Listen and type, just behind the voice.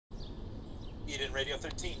Eden Radio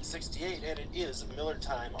 1368, and it is Miller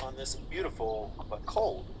time on this beautiful but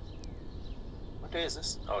cold. What day is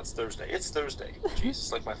this? Oh, it's Thursday. It's Thursday.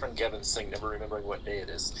 Jesus, like my friend Gavin Singh, never remembering what day it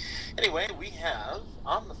is. Anyway, we have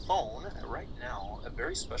on the phone right now a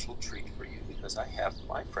very special treat for you because I have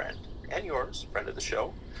my friend and yours, friend of the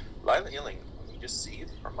show, Lila Illing. Let me just see if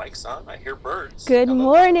our mic's on. I hear birds. Good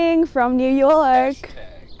morning from New York.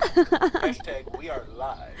 Hashtag we are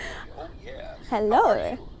live. Oh yeah.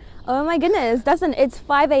 Hello. Oh my goodness, it's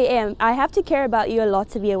 5 a.m. I have to care about you a lot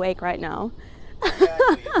to be awake right now.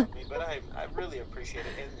 Exactly, but I really appreciate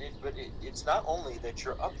it. But it's not only that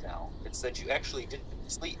you're up now; it's that you actually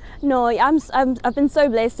didn't sleep. No, I've been so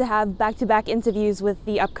blessed to have back-to-back interviews with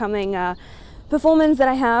the upcoming performance that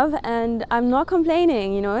I have, and I'm not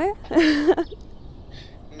complaining. You know.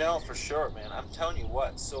 No, for sure, man. I'm telling you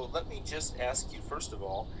what. So let me just ask you first of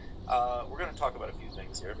all. We're going to talk about a few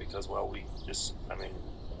things here because, well, we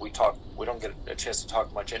don't get a chance to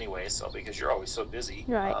talk much anyway, so because you're always so busy.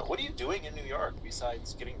 Right. What are you doing in New York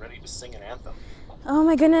besides getting ready to sing an anthem? Oh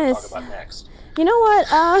my goodness. What talk about next? You know what?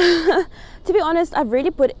 To be honest, I've really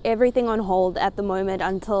put everything on hold at the moment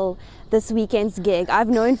until this weekend's gig. I've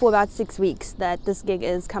known for about 6 weeks that this gig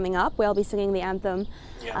is coming up where I'll be singing the anthem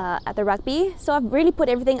at the rugby. So I've really put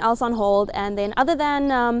everything else on hold, and then other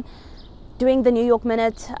than doing the New York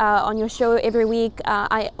Minute on your show every week,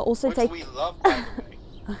 I also Which take... we love, by the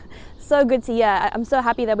way. So good to hear. I'm so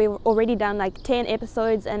happy that we've already done like 10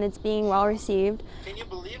 episodes and it's being well received. Can you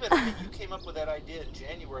believe it? I mean, you came up with that idea in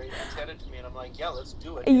January and you said it to me and I'm like, yeah, let's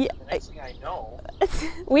do it. Yeah. The next thing I know...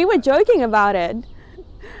 We were joking about it.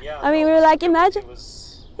 Yeah, I mean, we were like, imagine... It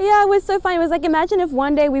was... Yeah, it was so funny. It was like, imagine if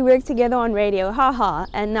one day we worked together on radio. Ha ha.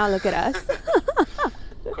 And now look at us.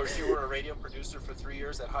 Of course, you were a radio producer for 3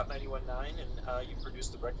 years at Hot 91.9 and you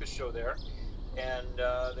produced the breakfast show there. And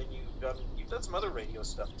then you've done some other radio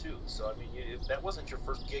stuff too. So I mean, that wasn't your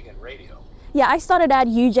first gig in radio. Yeah, I started at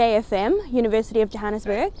UJFM, University of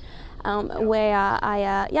Johannesburg, where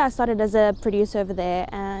I started as a producer over there,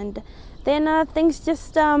 and then things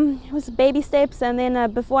just it was baby steps, and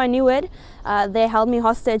then before I knew it, they held me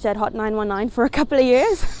hostage at Hot 919 for a couple of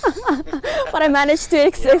years, but I managed to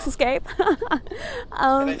escape.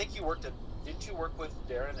 And I think didn't you work with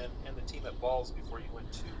Darren and the team at Balls before you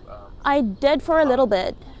went to? I did for a little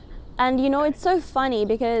bit. And you know, it's so funny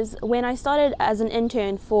because when I started as an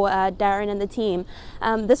intern for Darren and the team,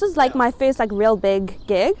 this was like my first like real big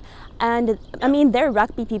gig. And I mean, they're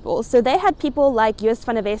rugby people, so they had people like Joost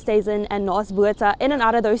van der Westhuizen and Naas Botha in and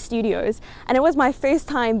out of those studios. And it was my first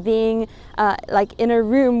time being like in a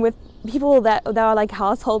room with people that are like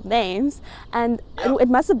household names. And it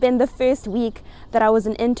must have been the first week that I was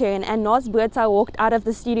an intern, and Naas Botha walked out of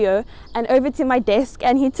the studio and over to my desk,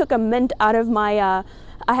 and he took a mint out of my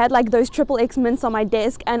I had like those XXX mints on my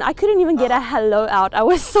desk, and I couldn't even get a hello out. I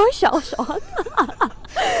was so shell-shocked.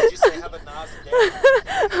 Did you say have a Naas day?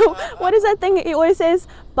 What is that thing he always says?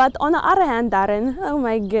 But on the other hand, Darren. Oh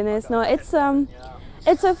my goodness, no, it's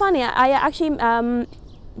so funny. I actually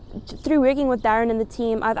through working with Darren and the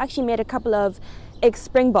team, I've actually met a couple of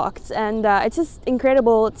ex-Springboks, and it's just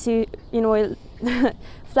incredible to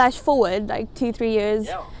flash forward like 2-3 years,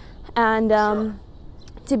 and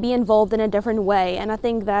to be involved in a different way. And I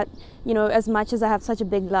think that, as much as I have such a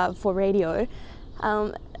big love for radio,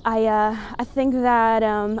 I think that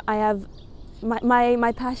I have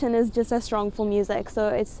my passion is just as strong for music. So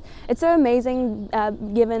it's so amazing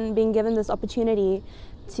being given this opportunity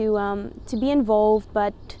to be involved,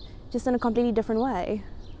 but just in a completely different way.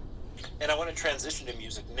 And I want to transition to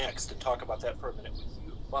music next and talk about that for a minute with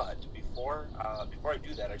you. But before I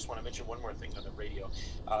do that, I just want to mention one more thing on the radio.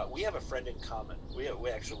 We have a friend in common. We have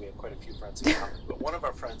quite a few friends in common. But one of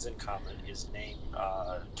our friends in common is named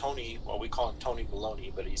Tony. Well, we call him Tony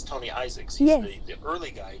Baloney, but he's Tony Isaacs. He's the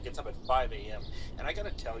early guy. He gets up at 5 a.m. And I got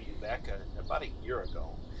to tell you, back about a year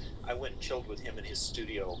ago, I went and chilled with him in his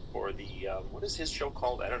studio for the what is his show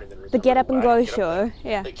called? I don't even remember. The Get Up and Go show.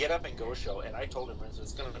 Yeah. The Get Up and Go show, and I told him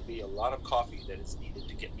it's going to be a lot of coffee that is needed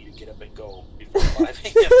to get me to get up and go before 5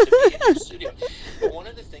 a.m. to be in his studio. But one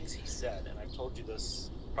of the things he said, and I've told you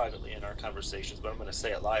this privately in our conversations, but I'm going to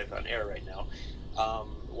say it live on air right now.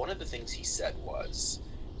 One of the things he said was,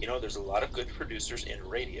 there's a lot of good producers in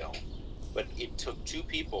radio, but it took two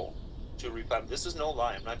people to revive. This is no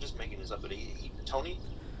lie. I'm not just making this up, but Tony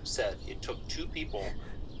said it took two people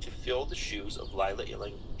to fill the shoes of Lila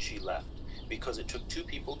Illing when she left, because it took two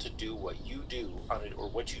people to do what you do or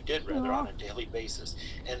what you did rather on a daily basis.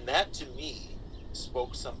 And that to me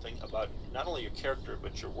spoke something about not only your character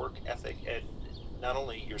but your work ethic, and not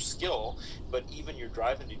only your skill but even your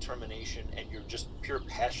drive and determination and your just pure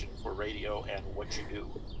passion for radio and what you do.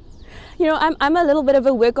 You know, I'm a little bit of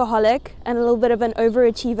a workaholic and a little bit of an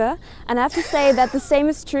overachiever. And I have to say that the same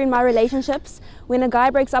is true in my relationships. When a guy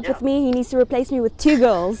breaks up with me, he needs to replace me with 2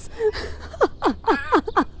 girls.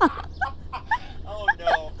 Oh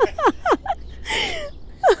no.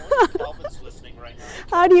 Calvin's listening right now.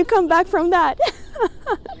 How do you come back from that?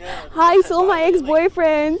 Yeah, Hi to all my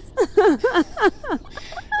ex-boyfriends.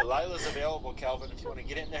 Lila's available, Calvin, if you want to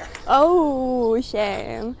get in there. Oh,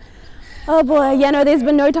 shame. Oh boy, yeah, no, there's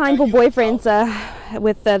been no time for boyfriends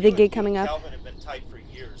with the gig coming up. Calvin have been tight for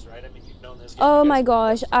years, right? I mean, you've known this. Oh my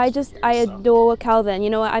gosh, I adore Calvin. You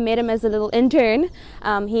know, I met him as a little intern.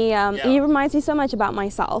 He reminds me so much about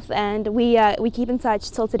myself, and we keep in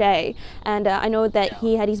touch till today. And I know that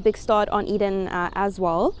he had his big start on Eden as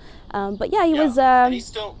well. But yeah, he was. And he's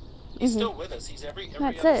still with us. He's every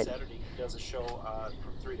other Saturday he does a show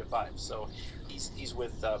from 3 to 5. So he's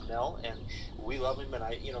with Mel, and we love him. And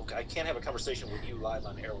I can't have a conversation with you live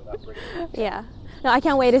on air without bringing him. Yeah. No, I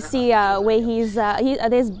can't wait to see where he's.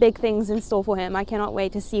 There's big things in store for him. I cannot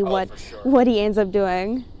wait to see what he ends up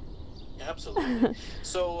doing. Absolutely.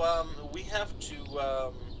 So we have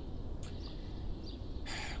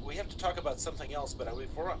to talk about something else. But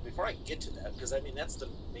before I get to that, because I mean that's the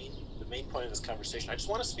main point of this conversation, I just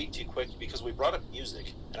want to speak to you quick because we brought up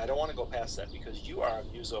music, and I don't want to go past that because you are a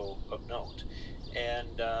muso of note,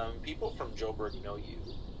 and people from Joburg know you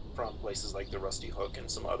from places like the Rusty Hook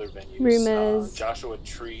and some other venues. Rumors. Joshua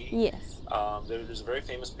Tree. Yes. There's a very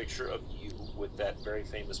famous picture of you with that very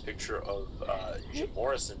famous picture of Jim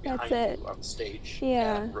Morrison behind you on stage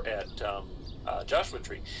at Joshua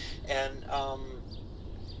Tree. And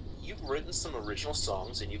you've written some original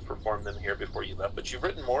songs and you've performed them here before you left, but you've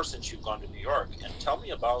written more since you've gone to New York. And tell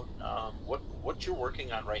me about what you're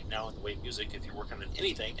working on right now in the way of music, if you're working on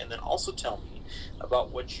anything, and then also tell me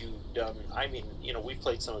about what you've done. I mean, we've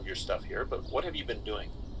played some of your stuff here, but what have you been doing?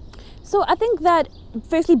 So I think that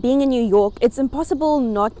firstly, being in New York, it's impossible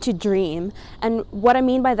not to dream. And what I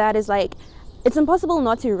mean by that is like, it's impossible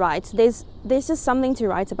not to write. There's just something to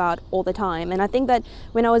write about all the time. And I think that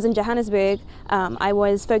when I was in Johannesburg, I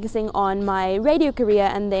was focusing on my radio career,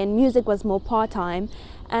 and then music was more part-time.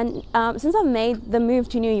 And since I've made the move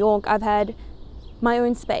to New York, I've had my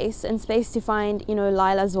own space and space to find,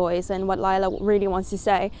 Lila's voice and what Lila really wants to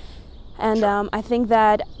say. And I think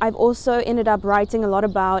that I've also ended up writing a lot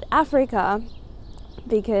about Africa,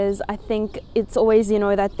 because I think it's always,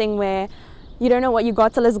 that thing where you don't know what you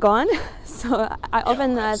got till it's gone. So I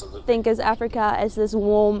often think as Africa as this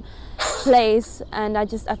warm place, and I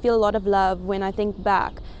feel a lot of love when I think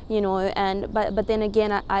back, and but then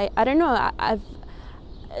again I don't know,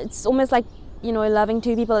 it's almost like loving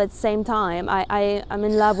 2 people at the same time. I'm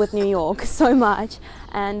in love with New York so much,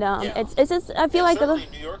 and it's just I feel like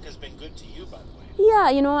New York has been good to you, by the way.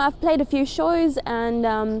 Yeah, I've played a few shows,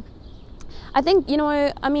 and I think,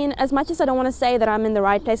 I mean, as much as I don't want to say that I'm in the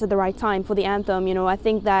right place at the right time for the anthem, I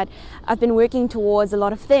think that I've been working towards a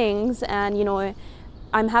lot of things, and,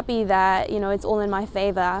 I'm happy that, it's all in my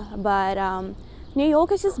favor. But New York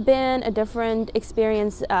has just been a different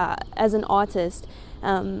experience as an artist.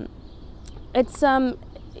 It's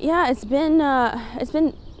been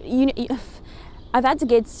I've had to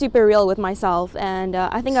get super real with myself, and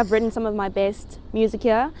I think I've written some of my best music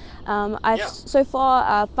here. I've so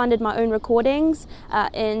far funded my own recordings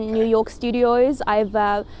in New York studios. I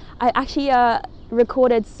actually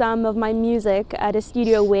recorded some of my music at a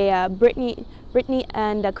studio where Britney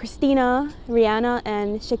and Christina, Rihanna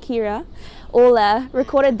and Shakira all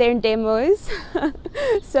recorded their demos.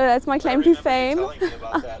 So that's my claim to fame. You telling me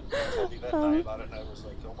about that. You told me that night about it, and I was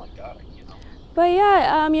like, oh my God, But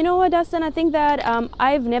yeah, you know what, Dustin, I think that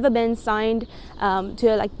I've never been signed to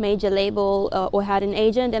a major label or had an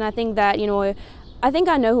agent, and I think that, I think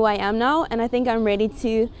I know who I am now, and I think I'm ready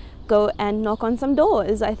to go and knock on some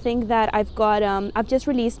doors. I think that I've just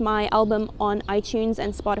released my album on iTunes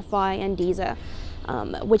and Spotify and Deezer,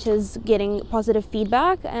 which is getting positive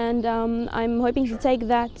feedback, and I'm hoping to take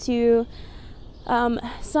that to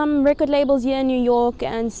some record labels here in New York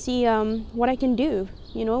and see what I can do.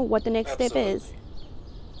 What the next step is.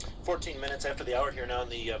 14 minutes after the hour here now in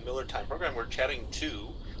the Miller Time program, we're chatting to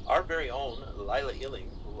our very own Lila Illing,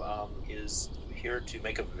 who is here to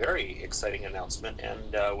make a very exciting announcement.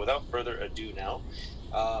 And without further ado now,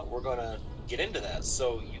 we're going to get into that.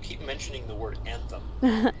 So you keep mentioning the word anthem,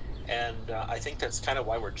 and I think that's kind of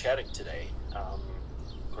why we're chatting today. Of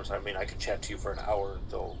course, I mean, I could chat to you for an hour,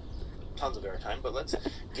 though tons of airtime, but let's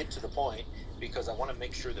get to the point, because I want to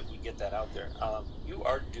make sure that we get that out there. You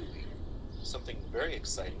are doing something very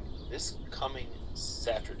exciting this coming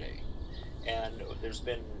Saturday, and there's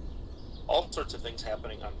been all sorts of things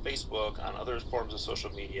happening on Facebook, on other forms of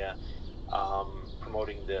social media,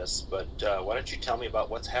 promoting this. But why don't you tell me about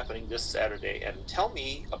what's happening this Saturday, and tell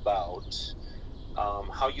me about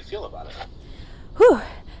how you feel about it. Whew,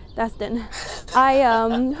 Dustin,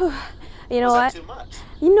 you know Was what? that too much?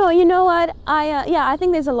 You know what? I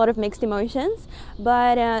think there's a lot of mixed emotions,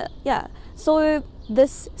 but yeah. So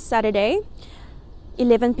this Saturday,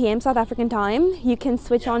 11 p.m. South African time, you can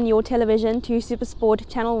switch on your television to SuperSport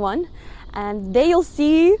Channel 1, and there you'll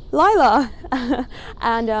see Lila.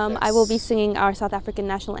 And I will be singing our South African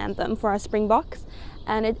national anthem for our Springboks,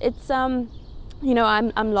 and it's you know,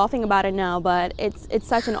 I'm laughing about it now, but it's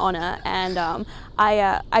such an honor. And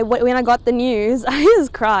when I got the news, I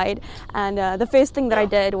just cried. And the first thing that I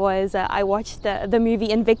did was I watched the movie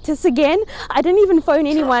Invictus again. I didn't even phone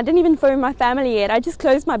anyone. I didn't even phone my family yet. I just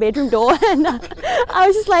closed my bedroom door, and I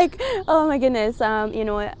was just like, oh my goodness, you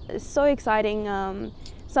know, so exciting.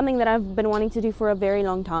 Something that I've been wanting to do for a very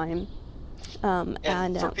long time.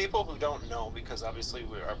 And for people who don't know, because obviously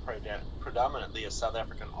we are predominantly a South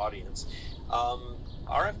African audience,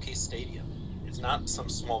 RFK Stadium is not some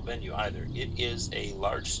small venue either. It is a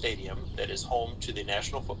large stadium that is home to the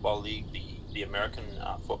National Football League, the American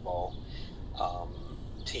football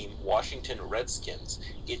team, Washington Redskins.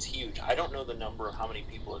 It's huge. I don't know the number of how many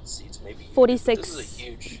people it seats. Maybe 46. This is a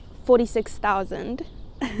huge 46,000.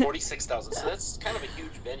 46,000. So that's kind of a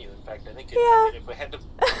huge venue. In fact, I think I mean, if we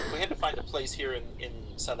had to find a place here in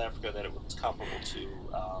South Africa that it was comparable to,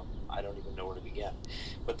 I don't even know where to begin.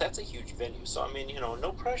 But that's a huge venue. So I mean, you know,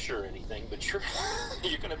 no pressure or anything, but you're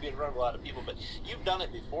going to be in front of a lot of people. But you've done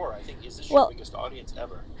it before. I think, is this your biggest audience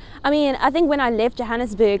ever? I mean, I think when I left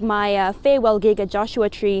Johannesburg, my farewell gig at Joshua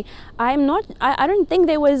Tree, I don't think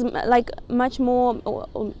there was like much more,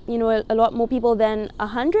 you know, a lot more people than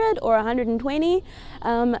 100 or 120.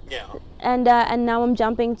 And now I'm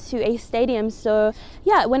jumping to a stadium. So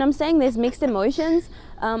yeah, when I'm saying there's mixed emotions,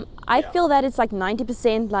 I feel that it's like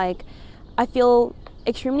 90%. Like, I feel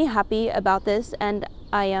extremely happy about this, and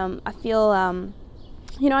I feel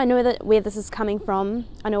you know, I know that where this is coming from.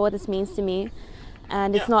 I know what this means to me,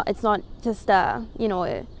 and it's not just you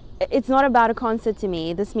know, it's not about a concert to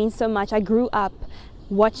me. This means so much. I grew up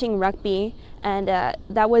watching rugby, and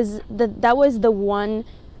that was the one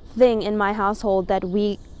thing in my household that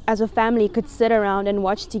we as a family could sit around and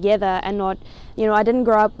watch together, and not, you know, I didn't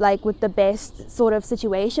grow up like with the best sort of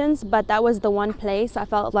situations, but that was the one place I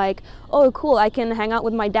felt like, oh cool, I can hang out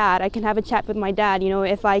with my dad, I can have a chat with my dad, you know,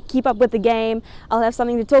 if I keep up with the game, I'll have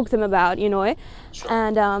something to talk to him about, you know.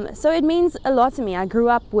 And so it means a lot to me. I grew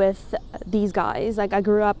up with these guys, like I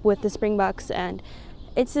grew up with the Springboks, and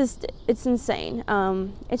it's insane.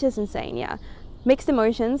 It's just insane, yeah. Mixed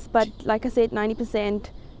emotions, but like I said, 90%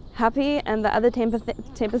 happy, and the other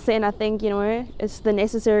 10% I think, you know, is the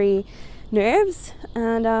necessary nerves.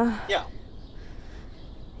 And yeah.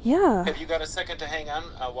 Have you got a second to hang on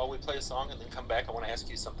while we play a song and then come back? I want to ask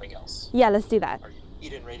you something else. Yeah, let's do that.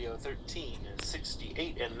 Eden Radio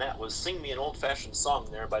 1368, and that was Sing Me an Old-Fashioned Song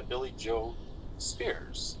there by Billy Joe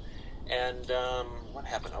Spears. And what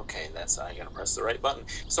happened? Okay, I gotta press the right button.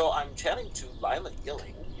 So I'm chatting to Lila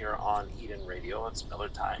Illing here on Eden Radio. It's Miller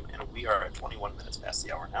Time, and we are at 21 minutes past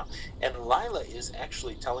the hour now. And Lila is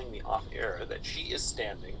actually telling me off air that she is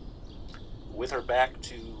standing with her back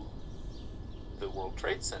to the World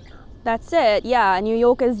Trade Center. That's it, yeah. New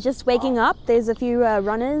York is just waking up. There's a few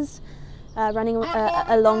runners running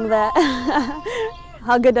along there.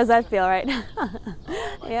 How good does that feel, right?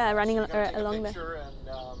 Yeah, running along there.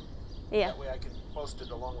 Yeah. That way I can post it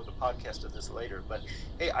along with a podcast of this later. But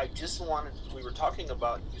hey, I just wanted, we were talking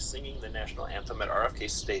about you singing the national anthem at RFK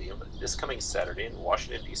Stadium this coming Saturday in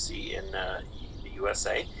Washington, D.C. in the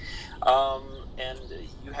USA. And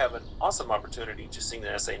you have an awesome opportunity to sing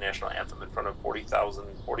the SA national anthem in front of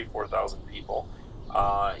 44,000 people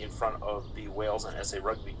in front of the Wales and SA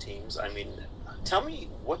rugby teams. I mean, tell me,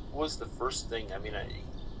 what was the first thing? I mean,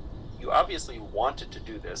 you obviously wanted to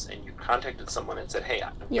do this, and you contacted someone and said, hey,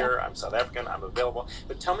 I'm here, I'm South African, I'm available.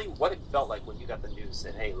 But tell me what it felt like when you got the news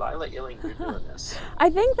that, hey, Lila Illing, you're doing this. I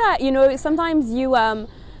think that, you know, sometimes you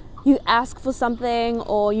ask for something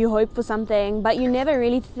or you hope for something, but you never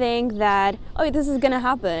really think that, oh, this is going to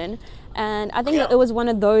happen. And I think that it was one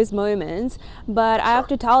of those moments. But I have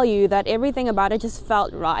to tell you that everything about it just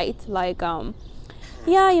felt right. Like,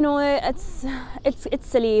 yeah, you know, it's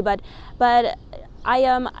silly, but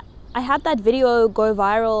I had that video go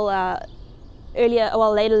viral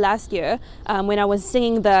later last year when I was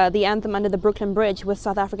singing the anthem under the Brooklyn Bridge with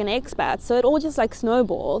South African expats. So it all just like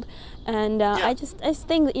snowballed, and I just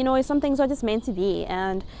think that, you know, some things are just meant to be.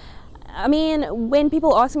 And I mean, when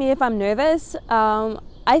people ask me if I'm nervous,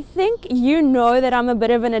 I think you know that I'm a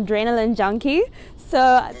bit of an adrenaline junkie,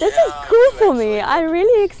 so this is Yeah, cool you for me. actually- I'm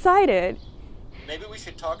really excited. Maybe we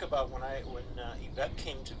should talk about when Yvette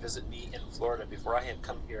came to visit me in Florida before I had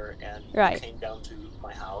come here, and Right. you came down to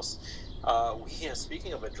my house.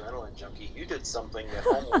 Speaking of adrenaline junkie, you did something that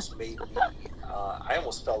almost made me. I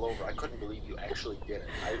almost fell over. I couldn't believe you actually did it.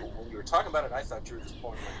 When you were talking about it, I thought you were just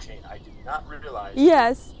pulling my chain. I did not realize.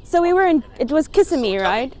 Yes. So we were in. It was Kissimmee,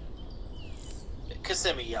 right?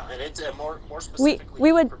 Kissimmee, yeah, and it's more specifically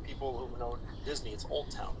we would- for people who know Disney. It's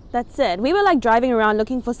Old Town. That's it. We were like driving around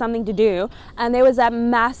looking for something to do, and there was that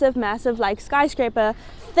massive like skyscraper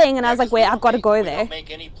thing, and I was like, wait, I've got to go We there. don't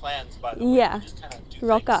make any plans, by the way. Yeah. We just kind of do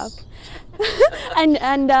Rock things. up.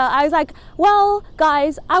 and I was like, well,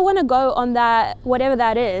 guys, I want to go on that, whatever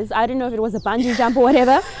that is. I don't know if it was a bungee jump or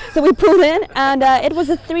whatever. So we pulled in, and it was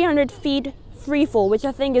a 300 feet free fall, which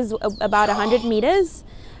I think is about 100 meters.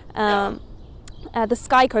 The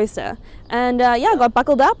Sky Coaster. And yeah, I got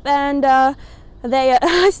buckled up, and they.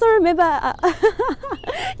 I still remember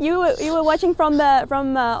you were watching from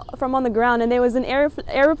on the ground, and there was an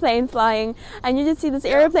aeroplane flying, and you just see this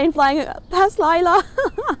aeroplane flying past Lila.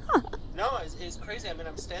 No, it's crazy. I mean,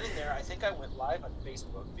 I'm standing there. I think I went live on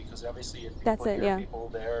Facebook because obviously people That's it, yeah. people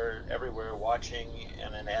there everywhere watching,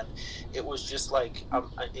 and it was just like,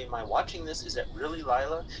 am I watching this? Is that really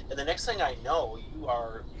Lila? And the next thing I know, you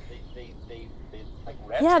are they like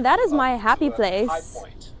Yeah, that is my happy place.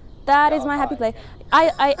 That is my happy place.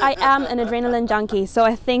 I am an adrenaline junkie, so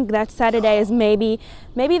I think that Saturday is maybe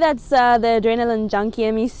that's the adrenaline junkie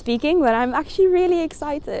in me speaking, but I'm actually really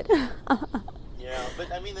excited. Yeah,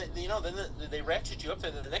 but I mean, then they ratchet you up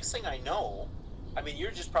there. The next thing I know, I mean,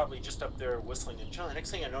 you're probably just up there whistling and chilling. The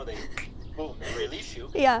next thing I know, they release you.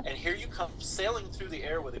 Yeah. And here you come sailing through the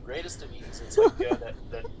air with the greatest of ease. It's like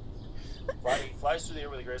that flies through the air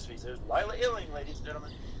with the greatest of ease. There's Lila Illing, ladies and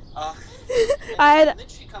gentlemen. And then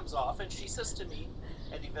she comes off and she says to me,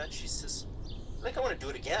 and Yvette, she says, I think I want to do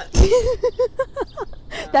it again.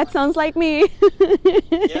 That sounds like me.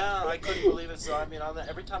 Yeah, I couldn't believe it. So I mean,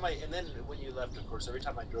 every time and then when you left, of course, every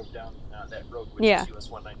time I drove down that road, which is US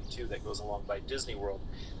 192, that goes along by Disney World,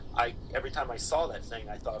 every time I saw that thing,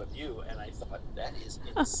 I thought of you, and I thought that is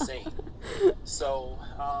insane. So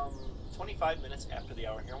 25 minutes after the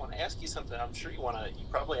hour here, I want to ask you something. I'm sure you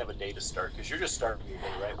probably have a day to start because you're just starting your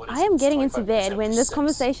day, right? I am getting into bed. When this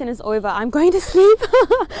conversation is over, I'm going to sleep.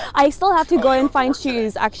 I still have to go and find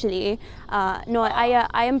shoes, actually. No,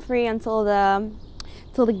 I am free until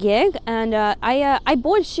the gig, and I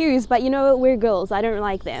bought shoes, but we're girls. I don't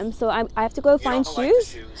like them, so I have to go find shoes. Like the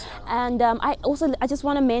shoes, yeah. And I just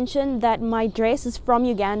want to mention that my dress is from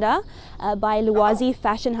Uganda, by Luwazi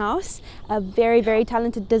Fashion House, a very, very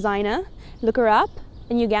talented designer. Look her up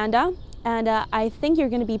in Uganda, and I think you're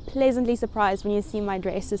going to be pleasantly surprised when you see my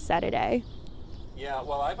dress this Saturday. Yeah,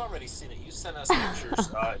 well, I've already seen it. You sent us pictures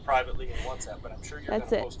privately in WhatsApp, but I'm sure you're going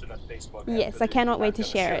to post it on Facebook. Yes, I cannot wait to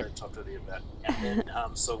share it. After the event. And then,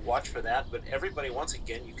 so watch for that. But everybody, once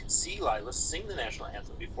again, you can see Lila sing the national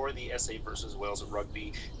anthem before the SA versus Wales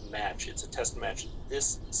rugby match. It's a test match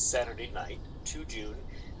this Saturday night, 2 June.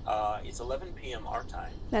 It's 11 p.m. our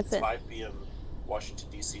time. That's it. 5 p.m. Washington,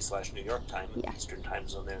 D.C./New York time, Eastern time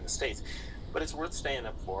zone there in the States. But it's worth staying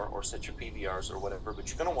up for, or set your PVRs or whatever. But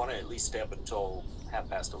you're going to want to at least stay up until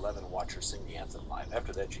 11:30 and watch her sing the anthem live.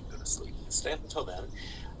 After that, you can go to sleep. Stay up until then.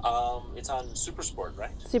 It's on SuperSport,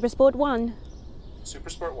 right? SuperSport 1.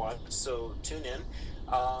 SuperSport 1. So tune in.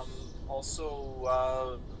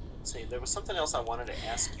 Also, let's see. There was something else I wanted to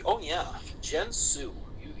ask you. Oh yeah, Jen Sue.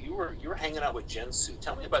 You were hanging out with Jen Sue.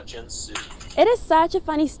 Tell me about Jen Sue. It is such a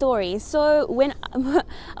funny story. So when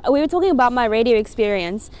we were talking about my radio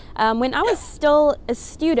experience, when I was still a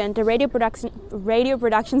student, a radio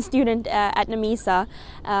production student at NAMISA,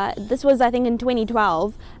 this was I think in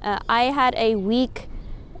 2012. I had a week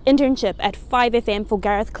internship at 5FM for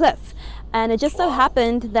Gareth Cliff. And it just so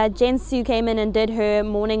happened that Jen Sue came in and did her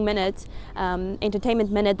morning minute,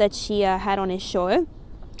 entertainment minute that she had on his show.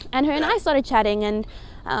 And her and I started chatting, and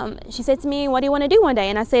she said to me, what do you want to do one day?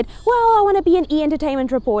 And I said, well, I want to be an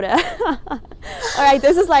E-entertainment reporter. All right,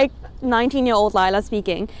 this is like 19-year-old Lila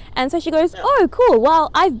speaking. And so she goes, oh, cool, well,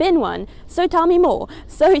 I've been one, so tell me more.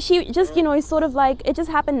 So she just, sort of like, it just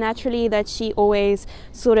happened naturally that she always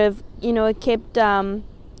sort of,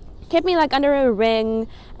 kept me like under a ring.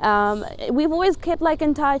 We've always kept like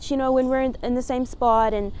in touch, when we're in the same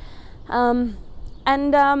spot, and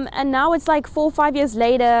now it's like 4 or 5 years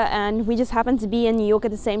later, and we just happen to be in New York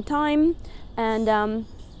at the same time. And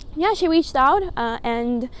yeah, she reached out,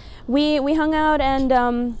 and we hung out,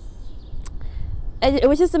 and it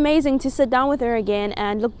was just amazing to sit down with her again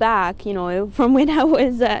and look back, you know, from when I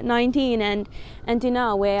was 19 and to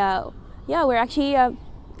now, where yeah, we're actually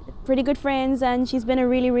pretty good friends, and she's been a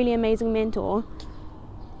really, really amazing mentor.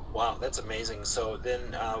 Wow, that's amazing. So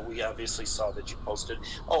then we obviously saw that you posted.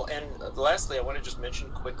 Oh, and lastly, I want to just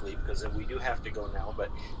mention quickly, because we do have to go now,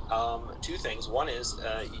 but two things. One is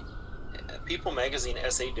People Magazine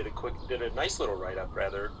SA did a nice little write-up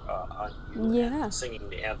rather on you singing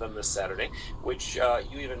the anthem this Saturday, which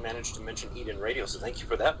you even managed to mention Eden Radio. So thank you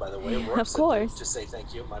for that, by the way. Rourke, of course. To say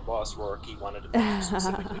thank you. My boss Rourke, he wanted to thank you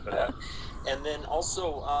specifically for that. And then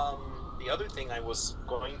also the other thing I was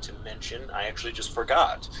going to mention, I actually just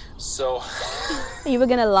forgot. So you were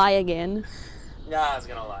gonna lie again. Yeah, I was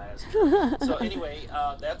gonna lie. So anyway,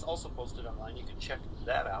 that's also posted online. You can check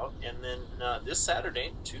that out. And then this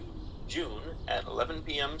Saturday, 2 June at 11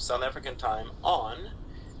 p.m. South African time on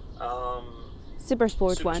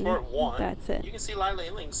Supersport 1. Supersport 1. That's it. You can see Lila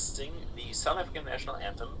Iling sing the South African national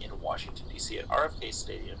anthem in Washington, D.C. at RFK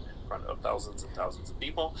Stadium in front of thousands and thousands of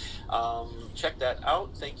people. Check that out.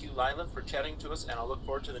 Thank you, Lila, for chatting to us, and I'll look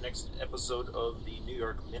forward to the next episode of the New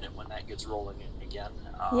York Minute when that gets rolling again.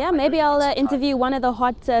 Yeah, maybe I'll interview one of the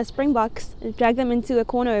hot Springboks and drag them into a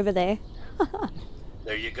corner over there.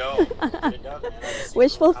 There you go. Get it done, man.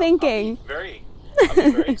 Wishful thinking. I'll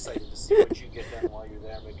be very excited to see what you get done while you're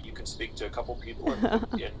there. Maybe you can speak to a couple people and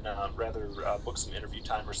rather book some interview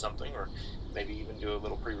time or something, or maybe even do a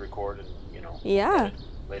little pre-record and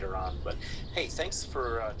later on. But hey, thanks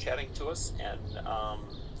for chatting to us, and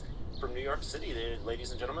from New York City, ladies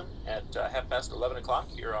and gentlemen, at 11:30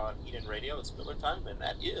 here on Eden Radio. It's Miller time, and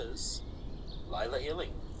that is Lila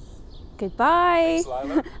Iling. Goodbye. Thanks,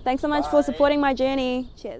 Lila. Thanks so much Bye. for supporting my journey. Cheers.